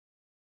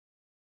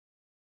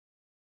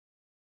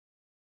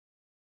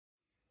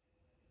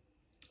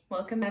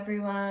Welcome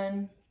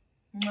everyone.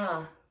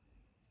 Mwah.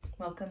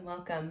 Welcome,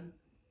 welcome.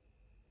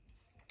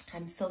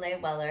 I'm Soleil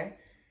Weller.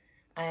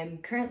 I'm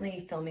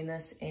currently filming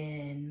this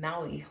in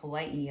Maui,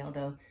 Hawaii,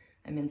 although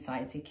I'm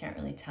inside so you can't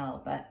really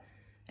tell, but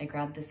I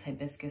grabbed this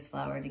hibiscus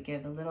flower to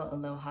give a little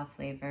aloha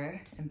flavor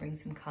and bring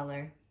some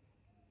color.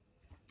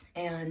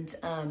 And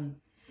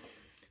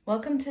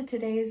welcome to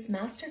today's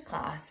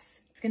masterclass.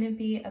 It's going to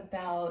be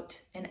about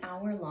an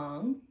hour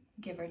long,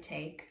 give or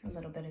take a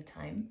little bit of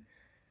time.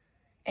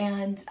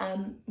 And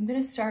I'm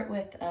going to start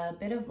with a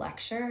bit of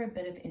lecture, a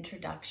bit of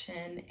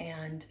introduction,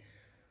 and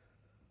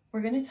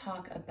we're going to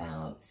talk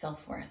about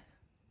self-worth,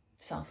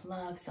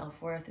 self-love,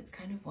 self-worth. It's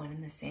kind of one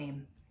and the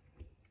same,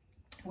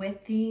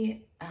 with the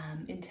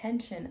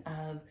intention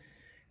of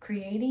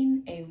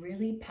creating a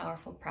really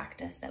powerful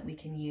practice that we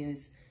can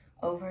use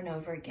over and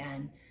over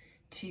again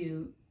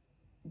to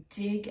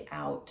dig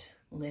out,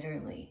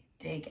 literally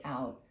dig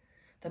out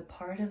the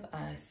part of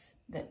us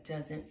that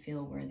doesn't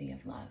feel worthy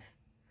of love.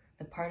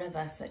 The part of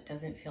us that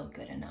doesn't feel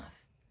good enough,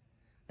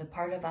 the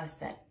part of us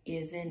that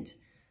isn't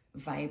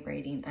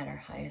vibrating at our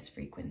highest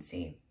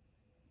frequency.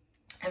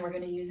 And we're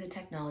going to use a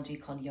technology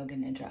called Yoga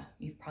Nidra.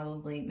 You've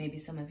probably, maybe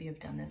some of you have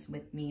done this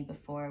with me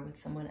before, with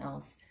someone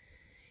else.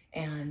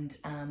 And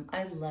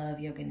I love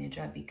Yoga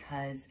Nidra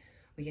because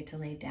we get to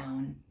lay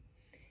down,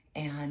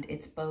 and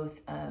it's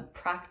both a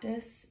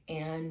practice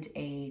and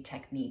a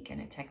technique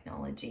and a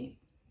technology.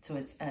 So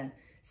it's a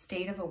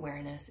state of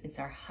awareness. It's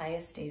our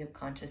highest state of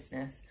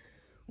consciousness,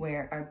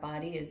 where our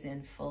body is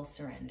in full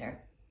surrender.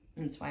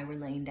 And that's why we're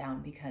laying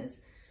down, because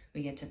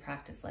we get to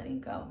practice letting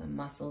go. The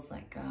muscles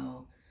let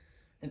go,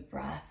 the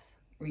breath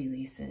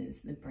releases,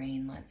 the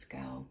brain lets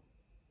go.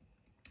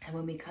 And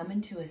when we come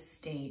into a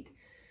state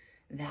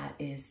that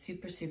is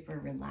super, super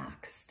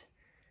relaxed,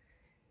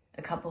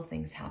 a couple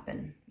things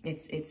happen.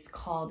 It's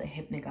called a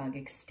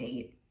hypnagogic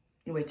state,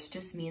 which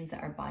just means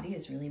that our body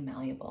is really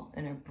malleable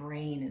and our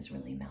brain is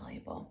really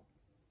malleable.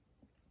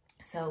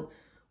 So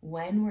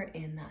when we're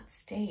in that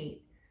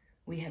state,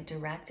 we have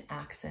direct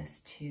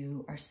access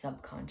to our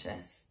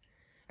subconscious.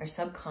 Our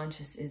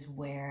subconscious is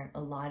where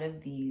a lot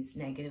of these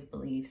negative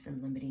beliefs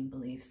and limiting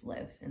beliefs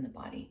live in the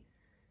body.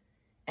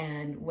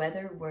 And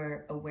whether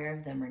we're aware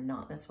of them or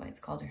not, that's why it's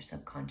called our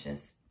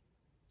subconscious,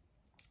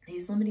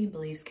 these limiting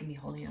beliefs can be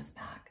holding us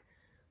back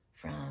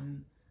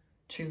from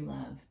true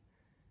love,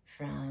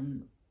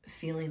 from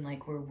feeling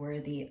like we're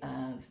worthy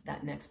of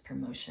that next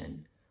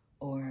promotion,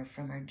 or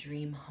from our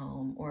dream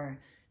home, or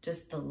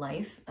just the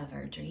life of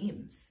our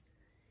dreams.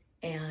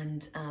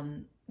 And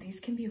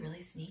these can be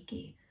really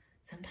sneaky.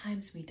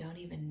 Sometimes we don't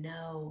even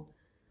know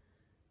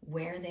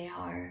where they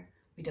are.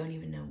 We don't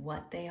even know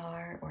what they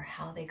are or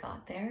how they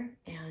got there.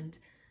 And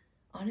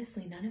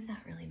honestly, none of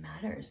that really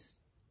matters.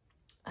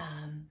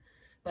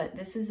 But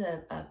this is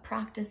a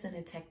practice and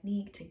a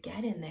technique to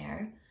get in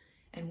there.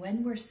 And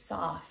when we're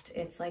soft,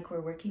 it's like we're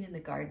working in the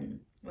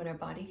garden. When our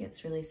body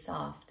gets really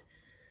soft,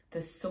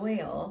 the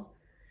soil,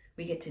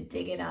 we get to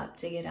dig it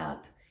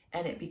up,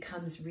 and it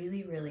becomes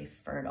really, really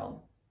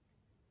fertile.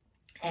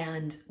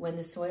 And when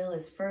the soil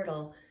is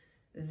fertile,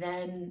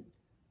 then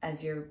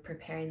as you're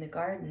preparing the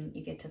garden,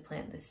 you get to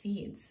plant the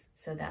seeds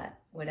so that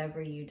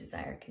whatever you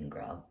desire can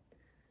grow.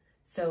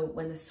 So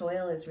when the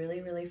soil is really,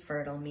 really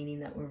fertile,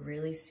 meaning that we're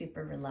really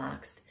super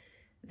relaxed,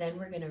 then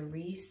we're going to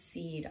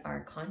reseed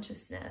our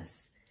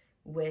consciousness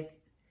with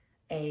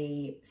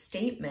a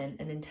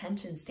statement, an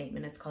intention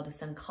statement. It's called a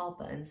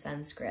Sankalpa in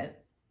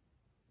Sanskrit.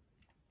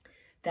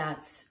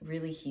 That's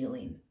really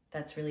healing.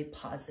 That's really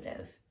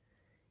positive,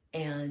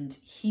 and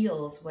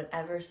heals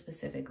whatever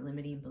specific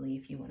limiting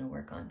belief you want to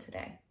work on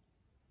today.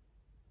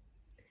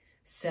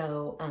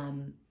 So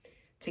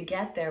to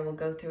get there, we'll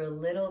go through a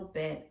little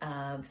bit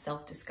of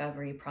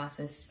self-discovery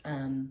process.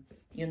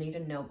 You'll need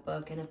a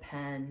notebook and a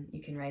pen. You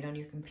can write on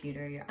your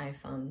computer, your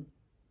iPhone.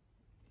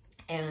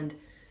 And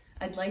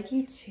I'd like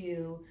you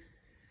to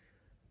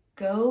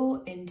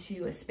go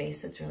into a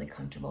space that's really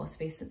comfortable, a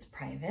space that's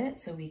private,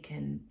 so we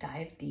can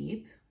dive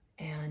deep,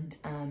 and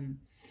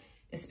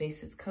a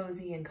space that's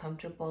cozy and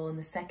comfortable. In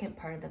the second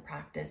part of the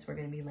practice, we're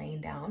going to be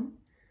laying down.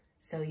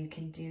 So you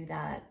can do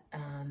that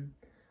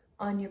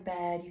on your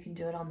bed. You can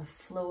do it on the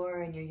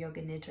floor in your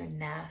Yoga Nidra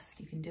nest.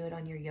 You can do it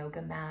on your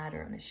yoga mat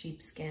or on a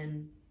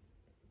sheepskin.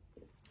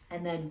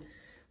 And then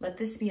let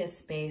this be a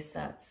space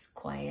that's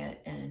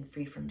quiet and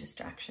free from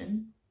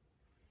distraction.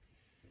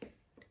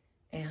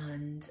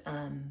 And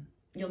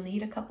you'll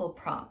need a couple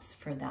props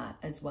for that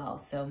as well.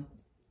 So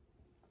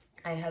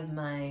I have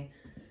my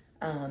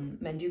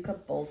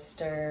Manduka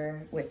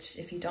bolster, which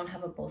if you don't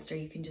have a bolster,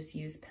 you can just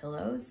use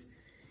pillows.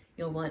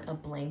 You'll want a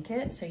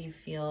blanket so you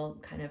feel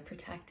kind of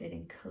protected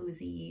and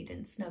cozied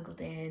and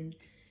snuggled in.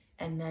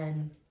 And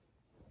then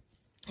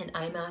an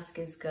eye mask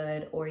is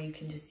good, or you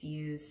can just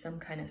use some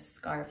kind of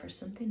scarf or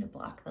something to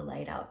block the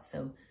light out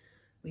so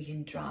we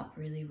can drop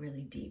really,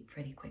 really deep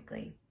pretty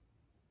quickly.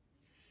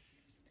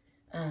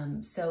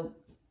 So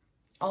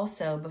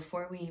also,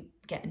 before we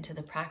get into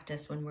the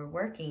practice, when we're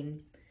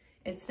working,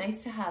 it's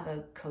nice to have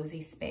a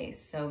cozy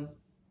space. So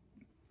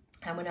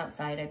I went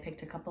outside, I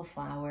picked a couple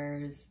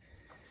flowers,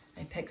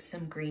 I picked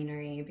some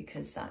greenery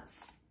because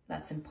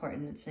that's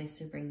important. It's nice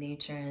to bring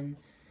nature in.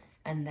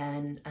 And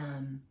then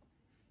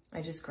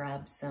I just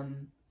grabbed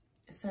some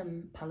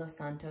Palo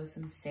Santo,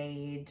 some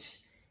sage,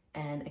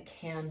 and a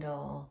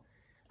candle.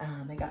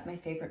 I got my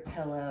favorite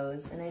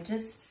pillows, and I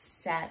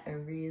just set a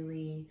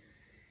really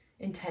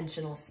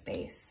intentional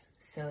space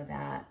so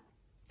that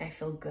I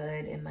feel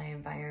good in my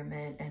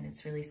environment, and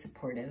it's really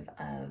supportive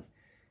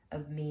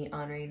of me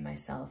honoring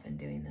myself and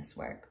doing this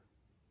work.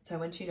 So I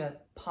want you to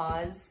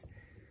pause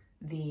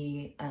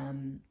the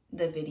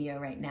video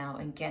right now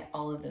and get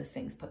all of those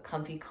things. Put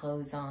comfy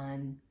clothes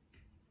on,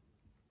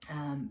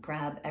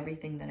 grab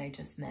everything that I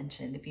just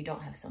mentioned. If you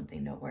don't have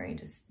something, don't worry,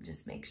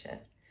 just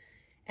makeshift.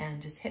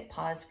 And just hit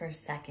pause for a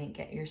second,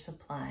 get your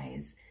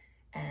supplies,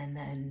 and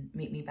then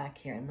meet me back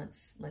here, and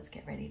let's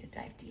get ready to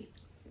dive deep.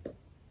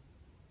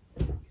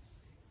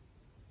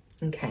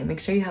 Okay, make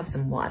sure you have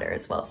some water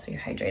as well so you're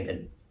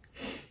hydrated.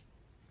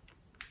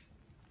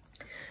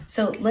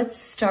 So let's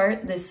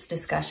start this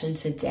discussion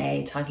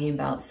today talking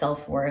about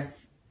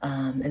self-worth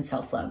and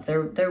self-love.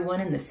 They're one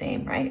and the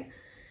same, right?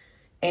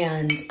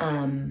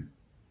 And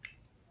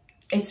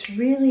it's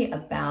really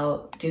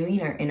about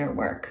doing our inner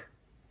work.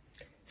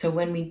 So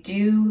when we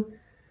do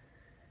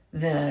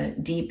the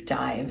deep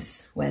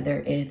dives,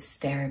 whether it's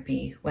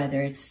therapy,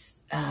 whether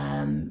it's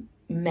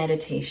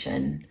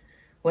meditation,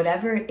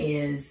 whatever it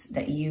is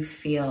that you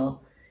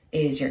feel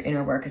is your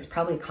inner work, it's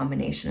probably a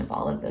combination of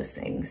all of those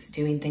things,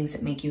 doing things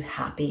that make you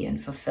happy and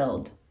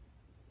fulfilled.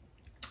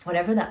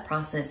 Whatever that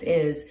process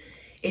is,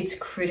 it's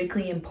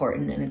critically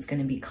important, and it's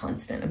going to be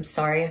constant. I'm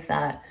sorry if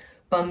that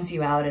bums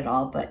you out at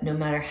all, but no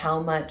matter how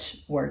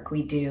much work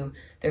we do,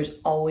 there's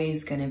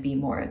always going to be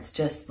more. It's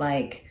just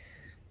like,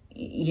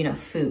 you know,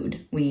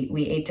 food.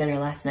 We ate dinner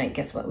last night.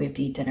 Guess what? We have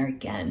to eat dinner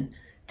again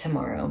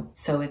tomorrow.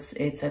 So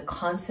it's a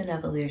constant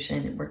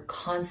evolution. We're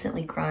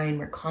constantly growing.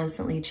 We're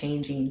constantly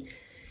changing.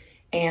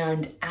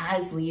 And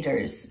as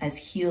leaders, as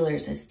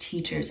healers, as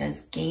teachers,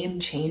 as game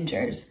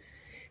changers,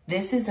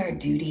 this is our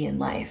duty in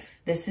life.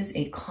 This is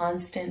a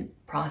constant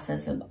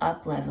process of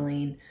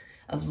up-leveling,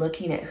 of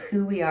looking at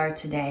who we are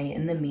today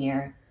in the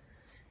mirror,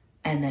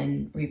 and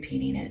then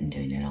repeating it and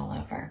doing it all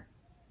over.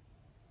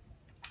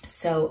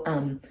 So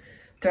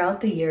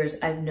throughout the years,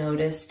 I've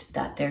noticed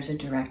that there's a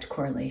direct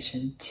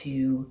correlation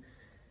to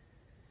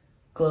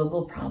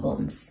global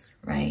problems,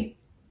 right?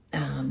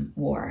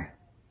 War,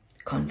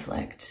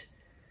 conflict,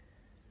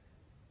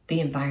 the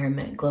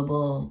environment,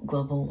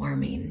 global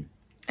warming.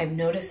 I've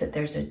noticed that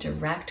there's a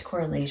direct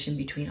correlation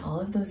between all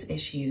of those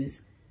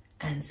issues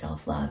and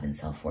self-love and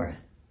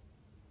self-worth.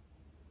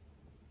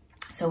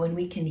 So when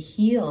we can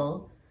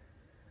heal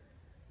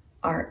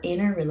our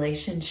inner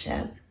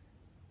relationship,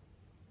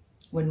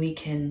 when we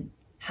can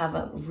have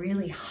a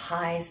really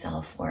high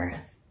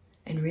self-worth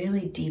and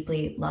really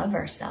deeply love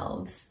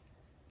ourselves,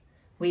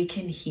 we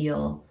can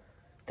heal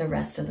the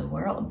rest of the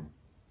world.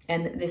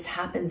 And this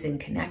happens in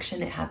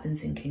connection, it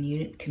happens in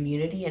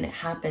community, and it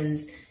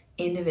happens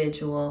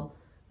individual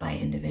by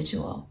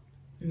individual.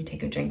 Let me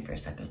take a drink for a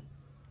second.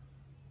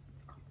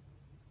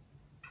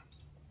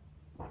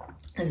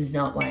 This is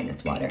not wine,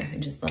 it's water. I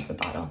just love the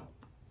bottle.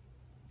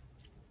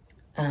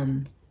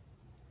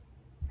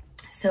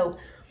 So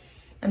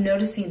I'm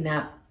noticing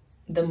that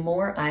the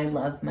more I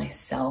love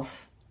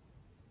myself,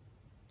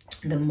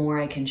 the more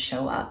I can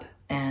show up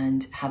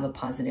and have a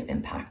positive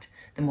impact.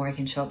 The more I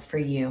can show up for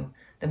you,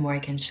 the more I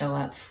can show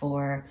up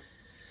for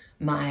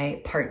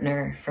my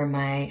partner, for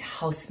my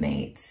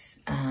housemates,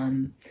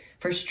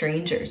 for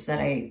strangers that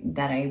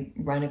I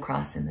run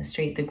across in the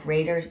street. The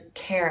greater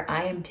care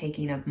I am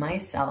taking of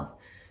myself,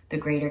 the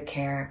greater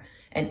care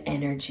and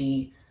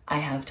energy I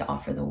have to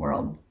offer the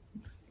world.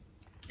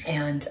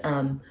 And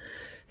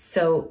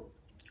so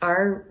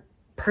our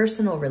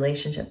personal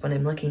relationship, when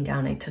I'm looking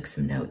down, I took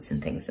some notes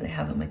and things that I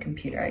have on my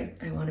computer.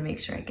 I want to make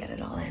sure I get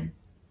it all in.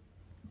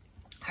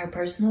 Our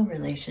personal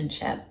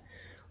relationship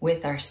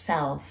with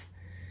ourself,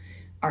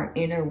 our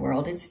inner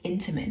world, it's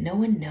intimate. No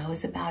one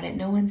knows about it.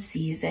 No one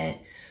sees it.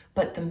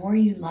 But the more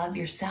you love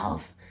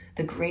yourself,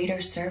 the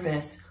greater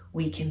service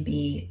we can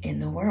be in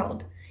the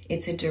world.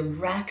 It's a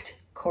direct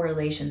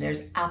correlation.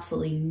 There's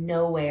absolutely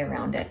no way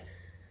around it.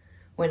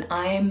 When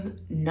I'm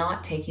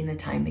not taking the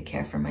time to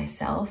care for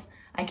myself,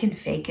 I can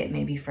fake it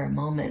maybe for a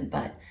moment,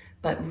 but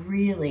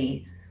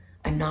really,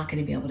 I'm not going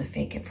to be able to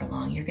fake it for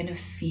long. You're going to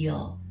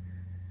feel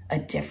a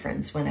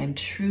difference when I'm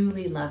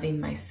truly loving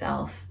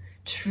myself,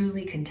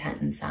 truly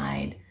content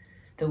inside.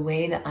 The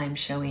way that I'm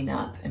showing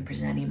up and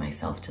presenting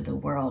myself to the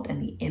world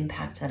and the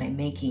impact that I'm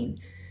making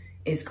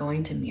is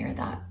going to mirror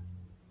that.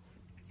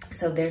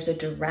 So there's a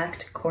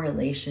direct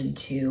correlation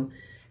to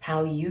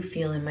how you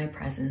feel in my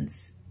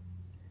presence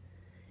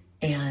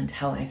and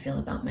how I feel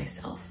about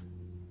myself.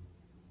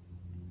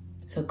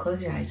 So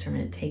close your eyes for a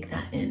minute, take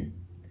that in.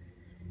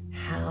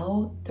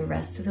 How the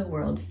rest of the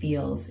world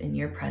feels in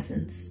your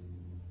presence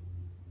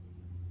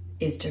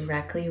is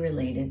directly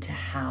related to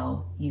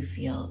how you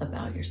feel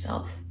about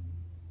yourself.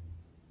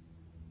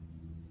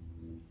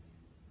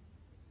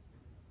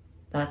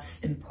 That's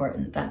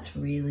important. That's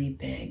really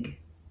big.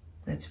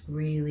 That's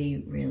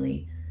really,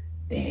 really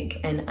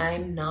big. And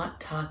I'm not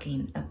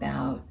talking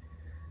about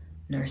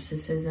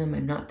narcissism.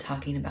 I'm not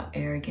talking about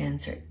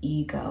arrogance or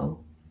ego.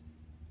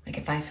 Like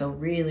if I feel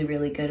really,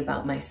 really good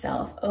about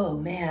myself, oh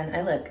man,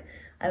 I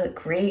look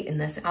great in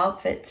this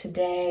outfit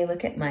today.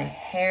 Look at my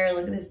hair.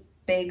 Look at this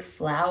big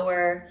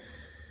flower.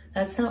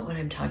 That's not what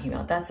I'm talking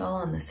about. That's all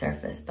on the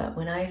surface. But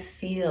when I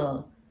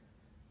feel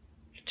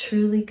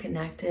truly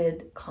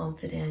connected,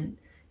 confident,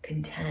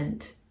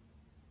 content,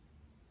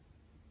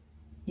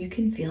 you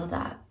can feel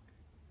that,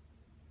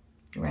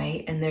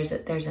 right? And there's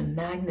a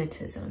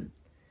magnetism.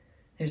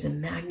 There's a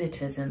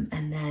magnetism,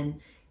 and then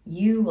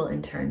you will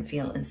in turn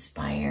feel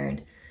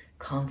inspired,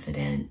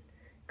 confident,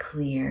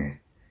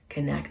 clear,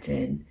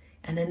 connected.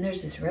 And then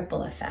there's this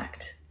ripple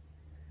effect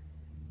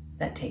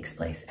that takes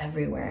place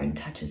everywhere and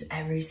touches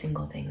every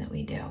single thing that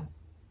we do.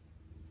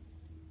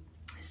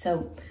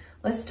 So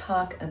let's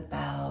talk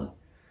about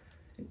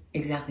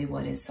exactly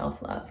what is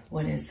self-love,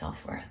 what is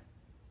self-worth.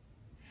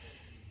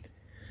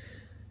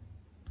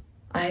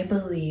 I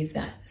believe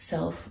that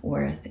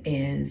self-worth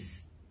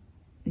is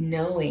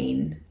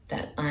knowing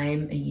that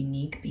I'm a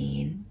unique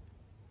being,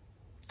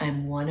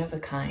 I'm one of a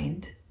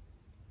kind,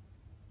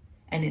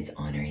 and it's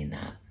honoring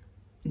that.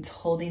 It's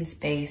holding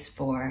space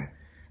for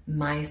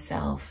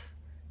myself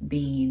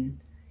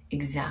being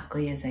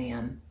exactly as I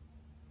am,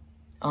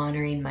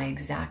 honoring my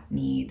exact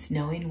needs,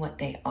 knowing what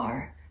they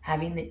are,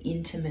 having the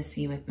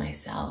intimacy with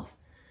myself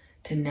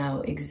to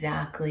know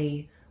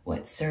exactly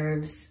what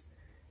serves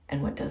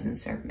and what doesn't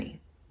serve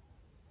me.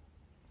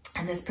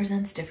 And this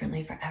presents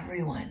differently for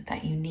everyone,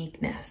 that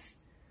uniqueness.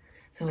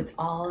 So it's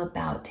all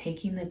about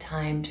taking the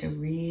time to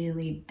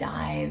really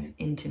dive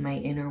into my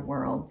inner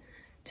world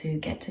to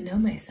get to know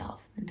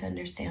myself and to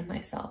understand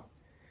myself.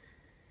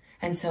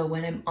 And so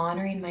when I'm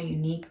honoring my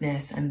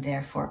uniqueness, I'm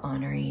therefore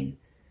honoring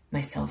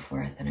my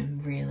self-worth, and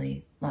I'm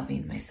really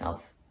loving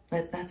myself.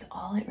 That's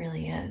all it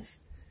really is.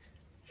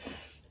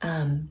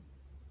 And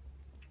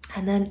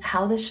then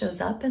how this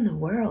shows up in the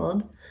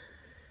world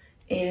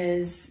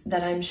is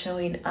that I'm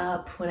showing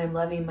up when I'm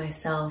loving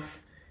myself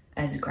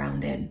as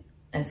grounded,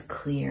 as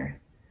clear.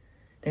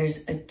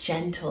 There's a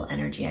gentle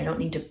energy. I don't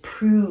need to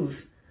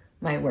prove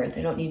my worth.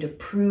 I don't need to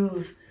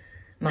prove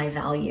my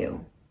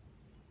value.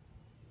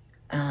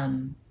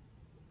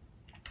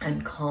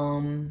 I'm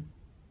calm.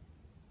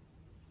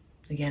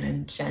 Again,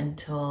 I'm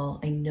gentle.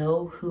 I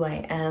know who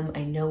I am.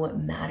 I know what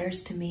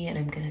matters to me, and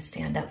I'm going to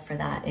stand up for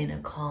that in a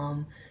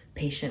calm,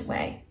 patient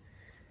way.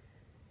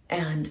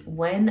 And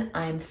when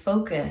I'm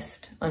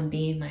focused on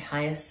being my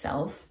highest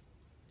self,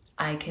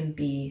 I can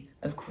be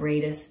of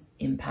greatest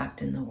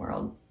impact in the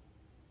world.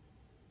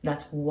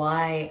 That's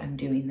why I'm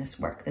doing this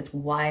work. That's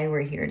why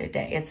we're here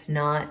today. It's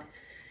not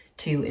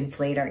to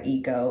inflate our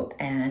ego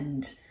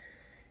and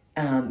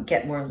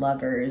get more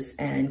lovers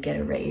and get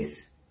a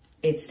raise.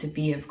 It's to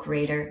be of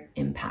greater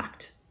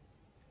impact.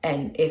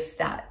 And if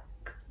that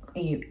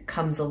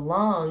comes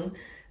along,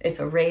 if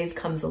a raise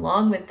comes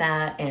along with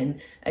that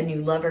and a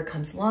new lover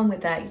comes along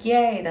with that,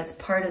 yay, that's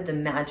part of the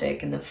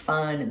magic and the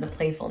fun and the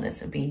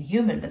playfulness of being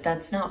human. But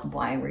that's not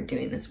why we're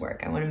doing this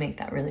work. I want to make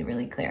that really,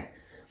 really clear.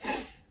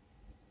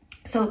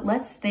 So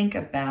let's think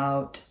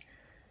about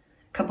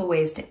a couple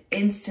ways to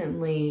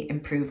instantly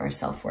improve our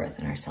self-worth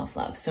and our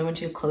self-love. So I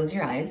want you to close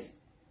your eyes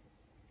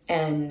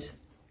and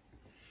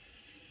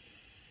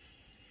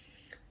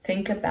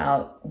think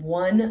about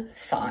one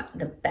thought,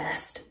 the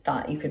best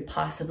thought you could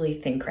possibly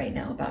think right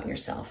now about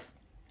yourself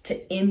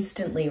to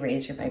instantly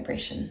raise your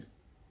vibration.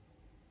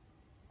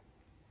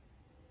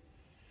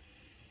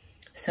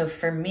 So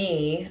for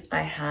me,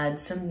 I had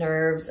some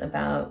nerves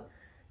about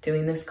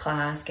doing this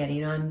class,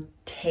 getting on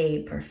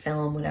tape or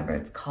film, whatever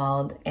it's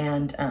called.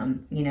 And,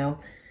 you know,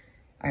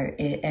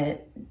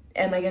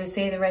 am I going to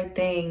say the right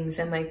things?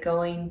 Am I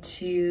going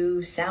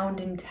to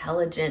sound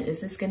intelligent? Is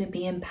this going to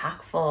be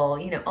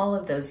impactful? You know, all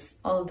of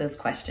those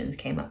questions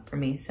came up for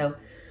me. So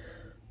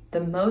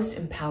the most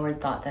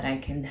empowered thought that I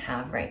can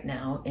have right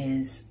now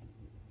is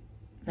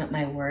that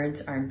my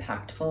words are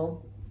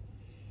impactful,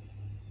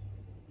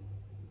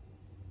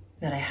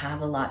 that I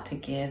have a lot to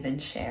give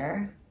and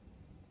share,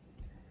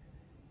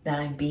 that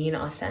I'm being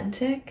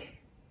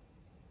authentic.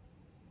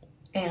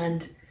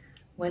 And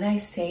when I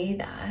say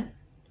that,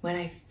 when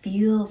I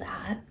feel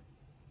that,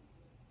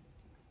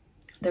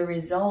 the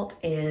result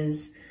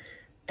is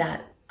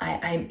that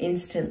I'm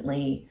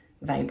instantly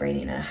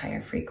vibrating at a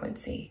higher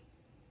frequency.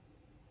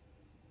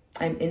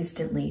 I'm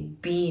instantly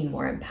being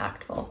more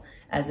impactful,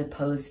 as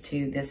opposed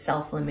to this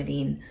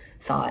self-limiting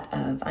thought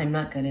of, I'm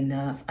not good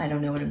enough, I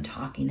don't know what I'm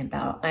talking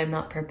about, I'm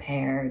not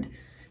prepared,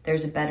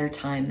 there's a better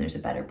time, there's a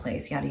better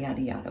place, yada,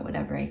 yada, yada,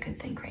 whatever I could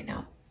think right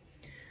now.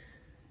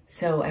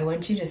 So I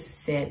want you to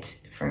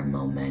sit for a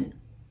moment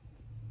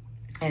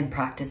and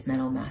practice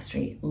mental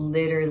mastery.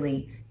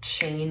 Literally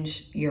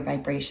change your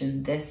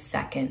vibration this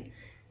second,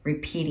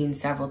 repeating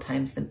several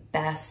times the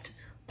best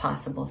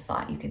possible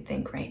thought you could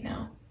think right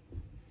now.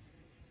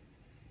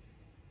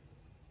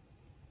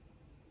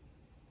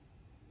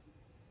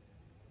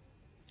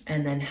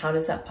 And then how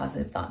does that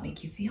positive thought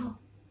make you feel?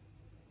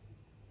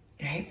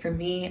 Right? For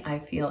me, I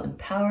feel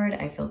empowered.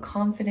 I feel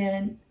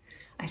confident.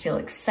 I feel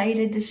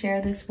excited to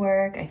share this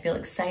work. I feel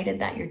excited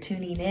that you're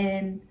tuning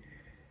in,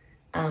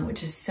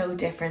 which is so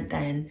different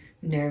than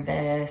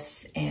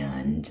nervous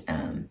and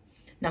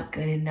not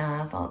good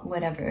enough,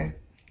 whatever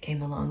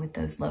came along with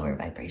those lower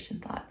vibration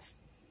thoughts.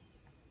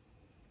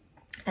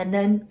 And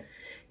then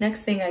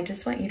next thing, I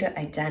just want you to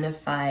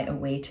identify a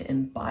way to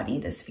embody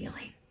this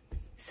feeling.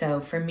 So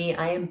for me,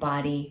 I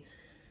embody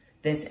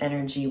this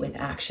energy with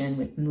action,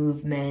 with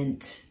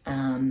movement.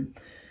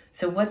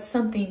 So what's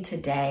something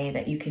today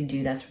that you can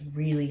do that's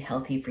really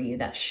healthy for you,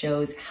 that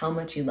shows how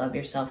much you love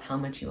yourself, how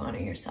much you honor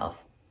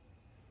yourself?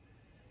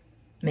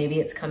 Maybe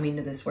it's coming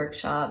to this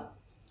workshop.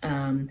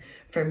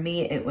 For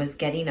me, it was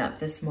getting up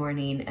this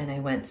morning and I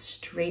went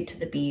straight to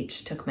the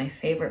beach, took my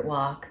favorite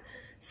walk,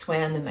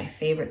 swam in my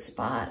favorite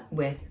spot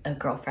with a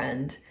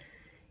girlfriend.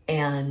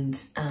 And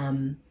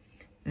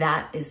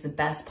that is the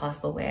best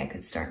possible way I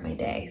could start my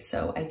day.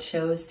 So I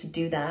chose to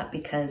do that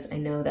because I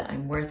know that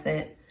I'm worth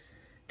it,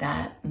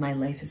 that my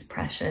life is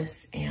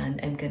precious, and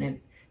I'm going to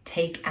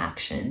take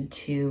action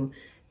to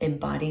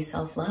embody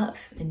self-love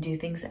and do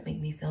things that make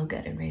me feel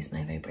good and raise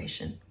my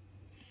vibration.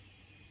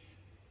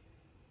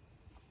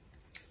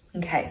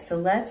 Okay, so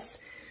let's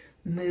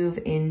move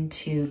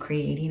into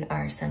creating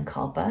our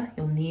Sankalpa.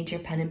 You'll need your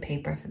pen and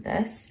paper for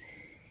this.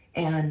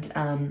 And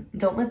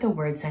don't let the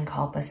word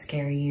Sankalpa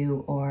scare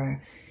you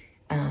or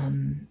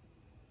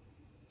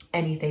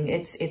anything.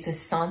 It's a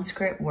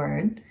Sanskrit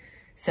word.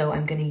 So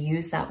I'm going to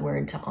use that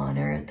word to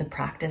honor the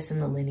practice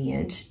and the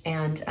lineage.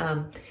 And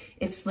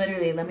it's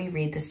literally, let me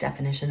read this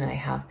definition that I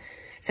have.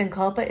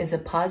 Sankalpa is a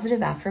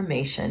positive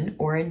affirmation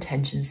or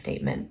intention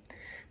statement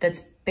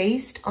that's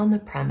based on the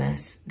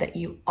premise that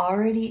you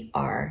already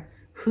are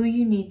who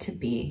you need to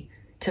be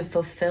to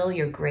fulfill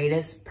your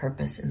greatest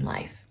purpose in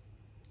life,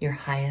 your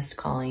highest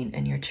calling,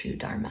 and your true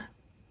dharma.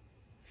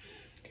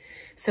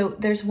 So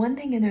there's one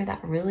thing in there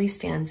that really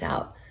stands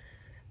out.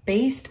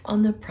 Based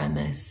on the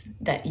premise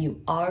that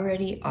you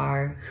already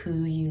are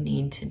who you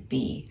need to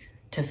be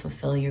to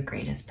fulfill your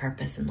greatest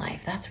purpose in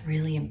life. That's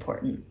really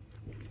important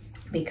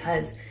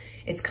because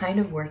it's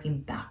kind of working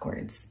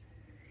backwards.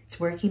 It's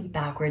working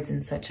backwards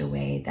in such a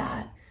way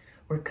that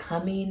we're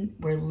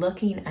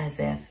looking as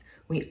if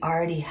we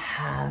already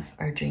have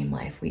our dream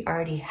life. We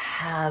already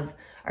have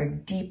our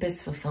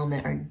deepest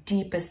fulfillment, our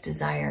deepest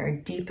desire, our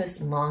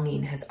deepest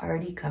longing has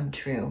already come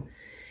true.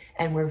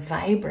 And we're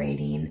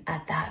vibrating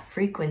at that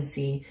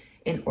frequency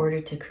in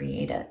order to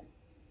create it.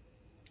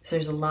 So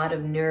there's a lot of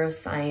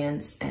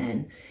neuroscience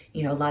and,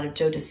 a lot of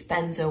Joe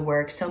Dispenza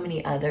work, so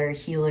many other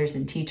healers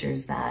and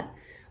teachers that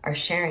are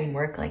sharing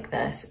work like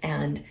this.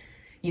 And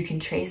you can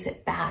trace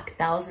it back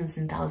thousands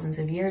and thousands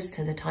of years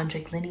to the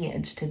tantric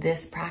lineage, to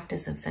this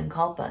practice of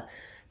Sankalpa,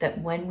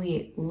 that when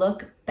we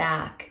look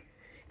back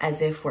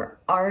as if we're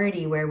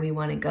already where we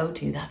want to go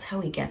to, that's how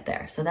we get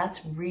there. So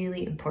that's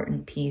really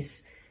important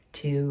piece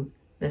to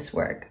this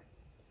work.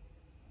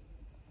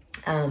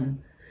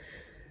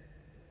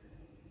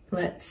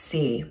 Let's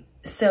see.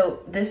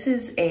 So this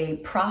is a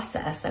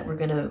process that we're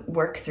going to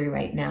work through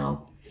right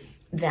now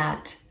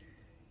that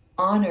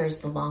honors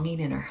the longing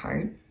in our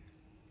heart,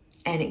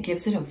 and it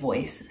gives it a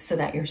voice so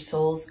that your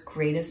soul's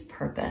greatest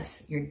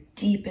purpose, your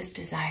deepest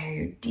desire,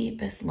 your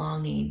deepest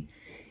longing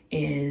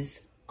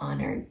is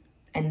honored.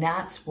 And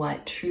that's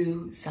what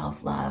true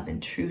self-love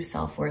and true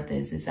self-worth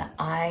is that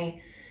I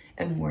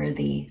am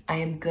worthy. I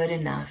am good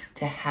enough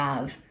to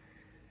have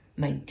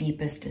my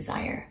deepest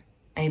desire.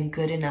 I am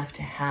good enough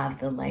to have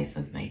the life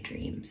of my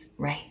dreams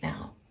right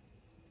now.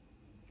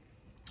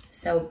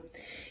 So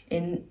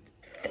in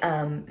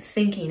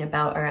thinking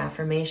about our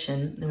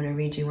affirmation, I'm going to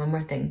read you one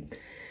more thing.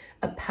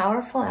 A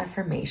powerful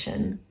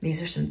affirmation,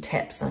 these are some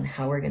tips on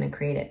how we're going to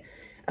create it.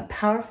 A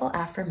powerful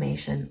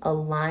affirmation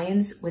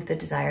aligns with the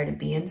desire to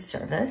be in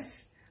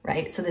service,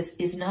 right? So this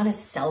is not a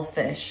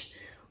selfish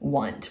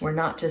want. We're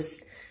not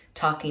just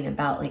talking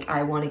about like,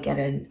 I want to get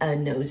a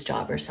nose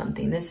job or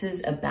something. This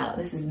is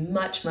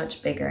much,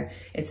 much bigger.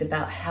 It's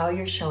about how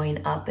you're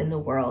showing up in the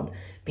world,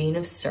 being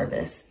of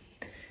service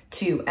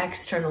to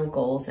external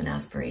goals and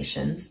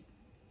aspirations.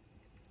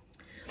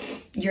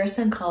 Your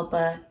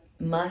Sankalpa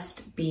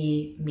must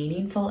be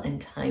meaningful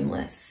and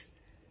timeless.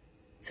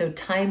 So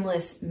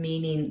timeless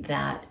meaning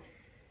that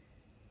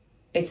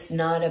it's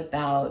not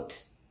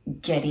about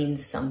getting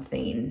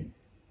something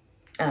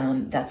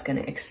that's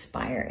going to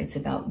expire. It's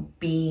about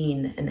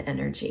being an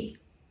energy.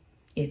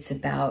 It's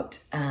about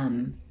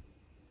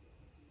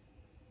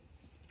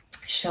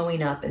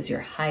showing up as your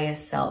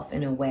highest self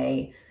in a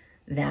way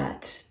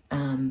that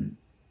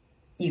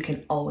you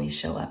can always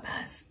show up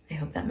as. I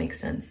hope that makes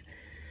sense.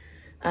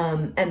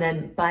 And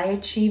then by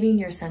achieving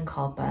your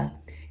Sankalpa,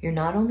 you're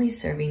not only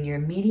serving your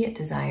immediate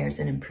desires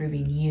and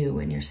improving you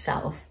and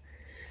yourself,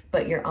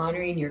 but you're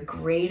honoring your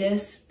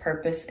greatest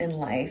purpose in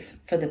life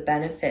for the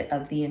benefit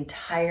of the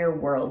entire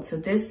world. So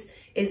this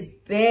is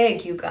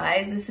big, you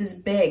guys. This is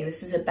big.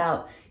 This is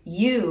about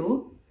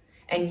you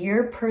and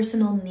your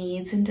personal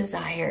needs and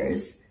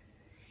desires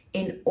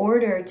in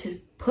order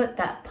to put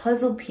that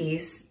puzzle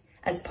piece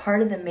as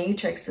part of the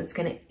matrix that's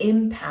going to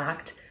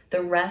impact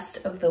the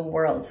rest of the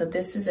world. So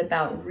this is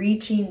about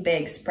reaching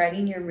big,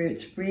 spreading your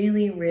roots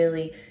really,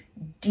 really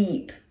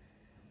deep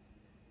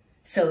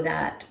so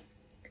that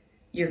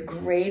your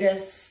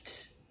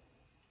greatest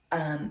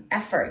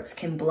efforts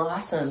can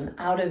blossom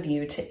out of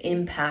you to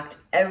impact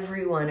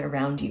everyone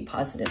around you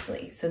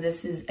positively. So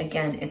this is,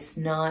 again, it's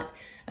not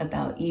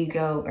about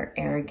ego or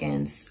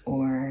arrogance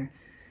or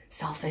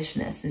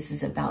selfishness. This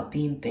is about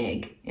being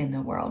big in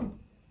the world.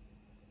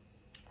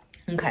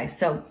 Okay,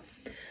 so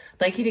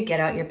I'd like you to get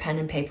out your pen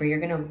and paper. You're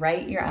going to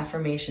write your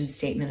affirmation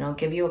statement. I'll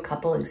give you a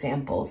couple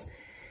examples.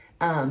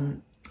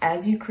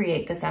 As you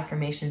create this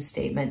affirmation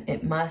statement,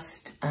 it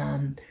must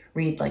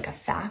read like a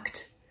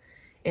fact.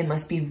 It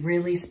must be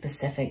really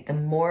specific. The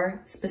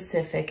more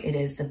specific it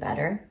is, the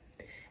better.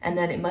 And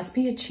then it must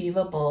be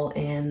achievable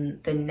in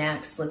the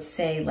next, let's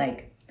say,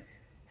 like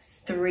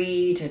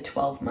 3 to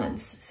 12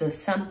 months. So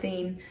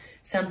something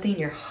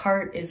your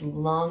heart is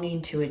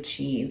longing to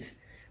achieve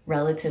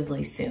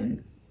relatively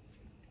soon.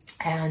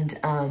 And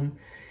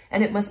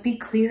it must be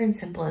clear and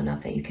simple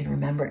enough that you can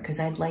remember it, because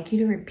I'd like you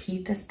to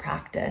repeat this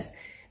practice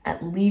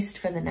at least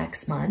for the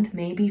next month,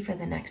 maybe for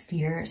the next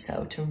year or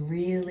so, to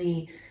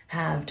really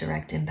have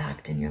direct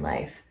impact in your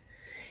life.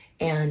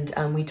 And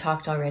we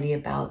talked already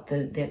about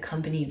the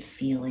accompanied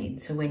feeling.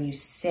 So when you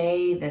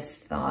say this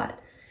thought,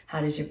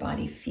 how does your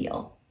body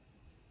feel?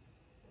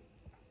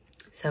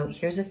 So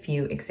here's a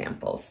few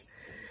examples.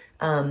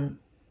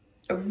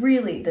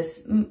 Really,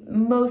 this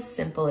most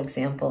simple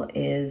example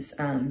is,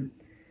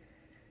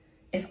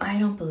 if I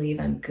don't believe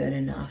I'm good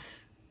enough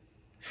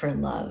for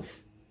love,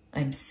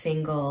 I'm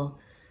single,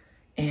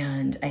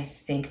 and I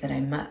think that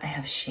I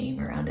have shame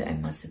around it. I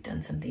must have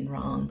done something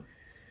wrong.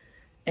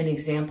 An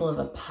example of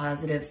a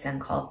positive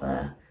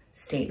Sankalpa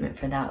statement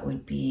for that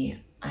would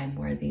be, I'm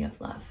worthy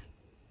of love.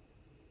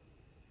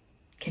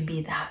 It can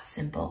be that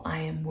simple. I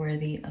am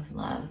worthy of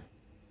love.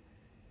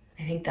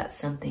 I think that's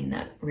something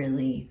that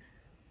really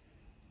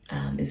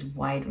is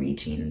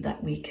wide-reaching,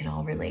 that we can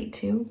all relate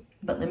to.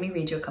 But let me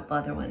read you a couple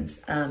other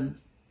ones.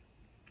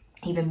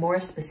 Even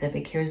more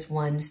specific, here's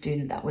one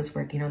student that was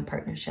working on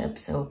partnership.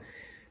 So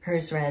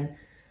hers read,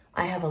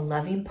 I have a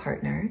loving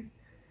partner.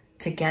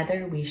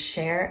 Together we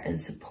share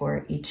and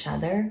support each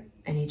other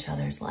and each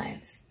other's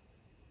lives.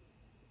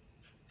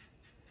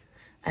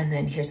 And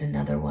then here's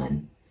another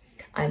one.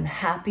 I'm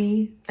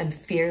happy, I'm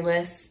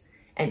fearless,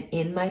 and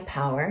in my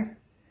power.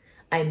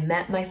 I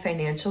met my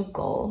financial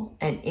goal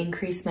and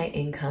increased my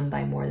income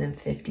by more than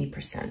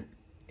 50%.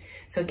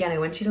 So again, I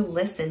want you to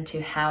listen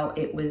to how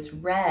it was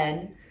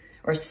read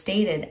or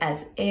stated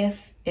as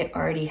if it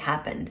already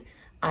happened.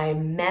 I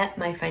met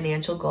my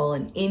financial goal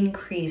and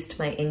increased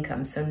my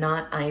income. So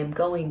not I am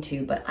going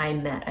to, but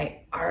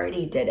I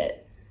already did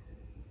it.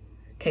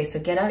 Okay, so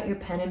get out your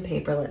pen and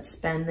paper. Let's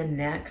spend the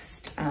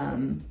next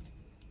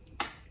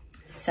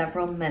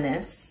several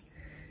minutes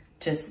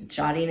just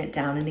jotting it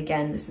down. And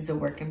again, this is a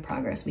work in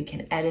progress. We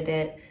can edit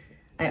it.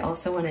 I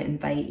also want to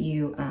invite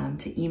you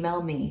to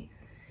email me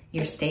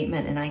your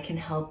statement, and I can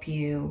help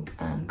you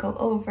go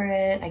over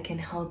it. I can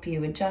help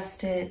you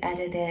adjust it,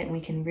 edit it, and we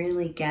can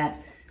really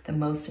get the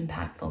most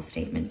impactful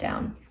statement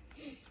down.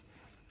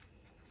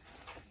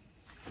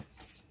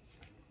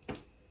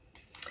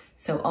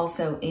 So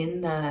also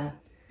in the,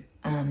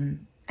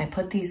 I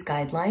put these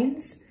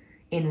guidelines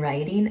in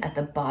writing at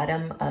the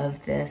bottom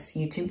of this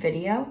YouTube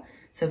video.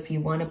 So if you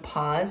want to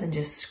pause and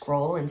just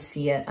scroll and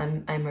see it,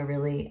 I'm a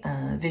really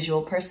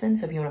visual person.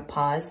 So if you want to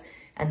pause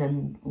and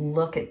then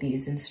look at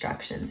these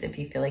instructions, if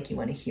you feel like you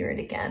want to hear it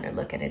again or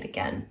look at it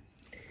again.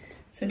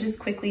 So just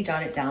quickly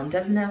jot it down.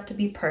 Doesn't have to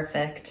be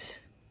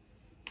perfect.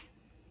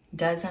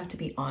 Does have to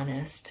be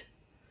honest.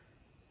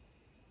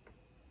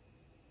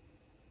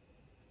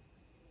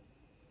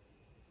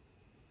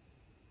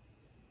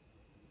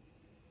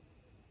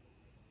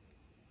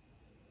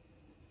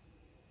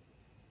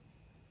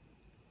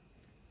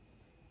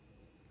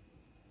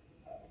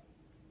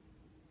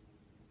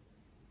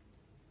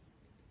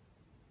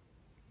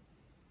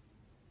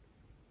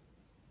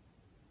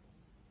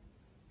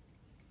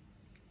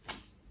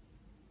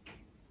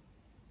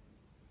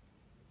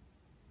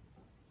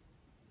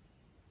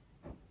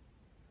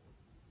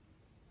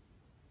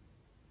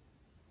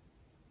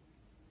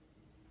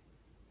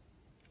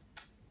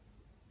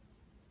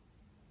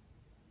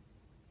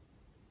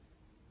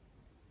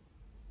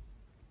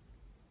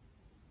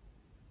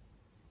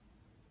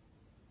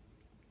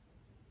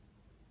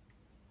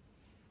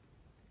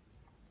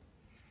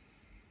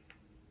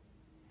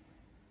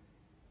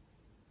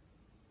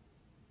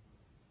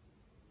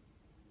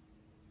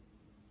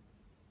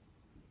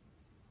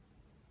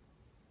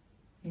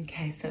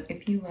 Okay, so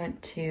if you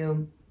want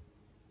to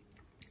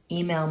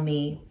email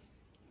me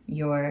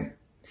your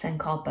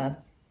Sankalpa,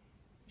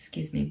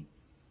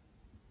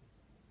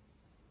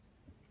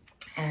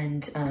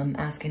 and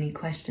ask any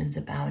questions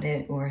about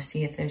it, or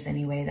see if there's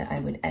any way that I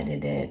would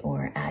edit it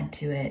or add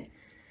to it,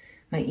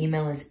 my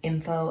email is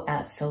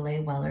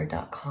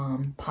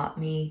info@soleilweller.com. Pop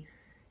me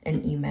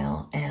an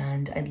email,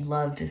 and I'd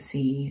love to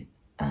see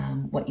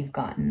what you've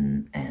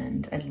gotten,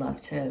 and I'd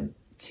love to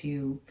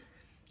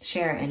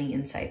share any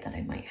insight that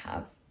I might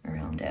have.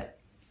 around it.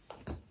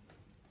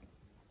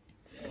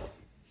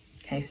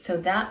 Okay, so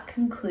that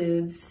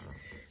concludes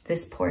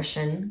this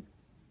portion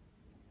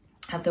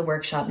of the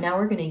workshop. Now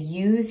we're going to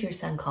use your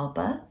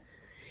Sankalpa.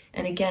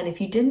 And again,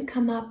 if you didn't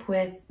come up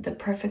with the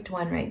perfect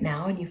one right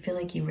now and you feel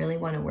like you really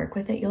want to work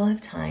with it, you'll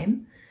have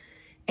time.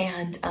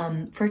 And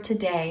for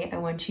today, I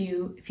want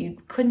you, if you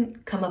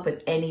couldn't come up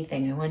with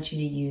anything, I want you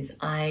to use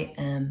I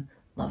am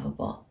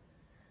lovable.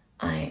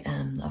 I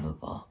am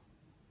lovable.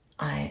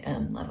 I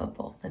am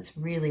lovable. That's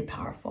really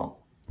powerful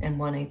and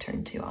one I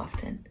turn to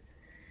often.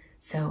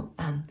 So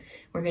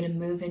we're going to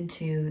move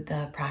into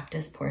the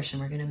practice portion.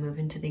 We're going to move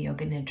into the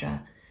Yoga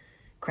Nidra.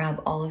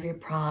 Grab all of your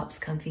props,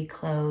 comfy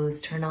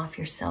clothes, turn off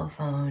your cell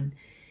phone.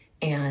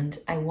 And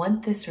I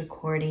want this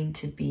recording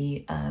to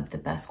be of the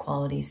best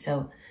quality. So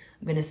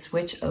I'm going to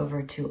switch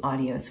over to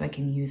audio so I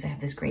have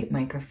this great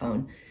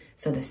microphone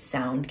so the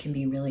sound can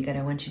be really good.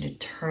 I want you to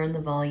turn the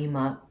volume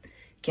up,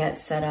 get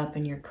set up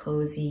in your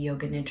cozy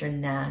Yoga Nidra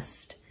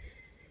nest,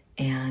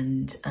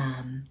 and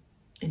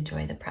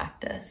enjoy the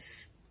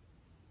practice.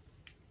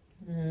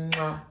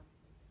 Mwah.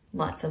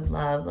 Lots of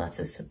love, lots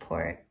of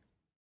support.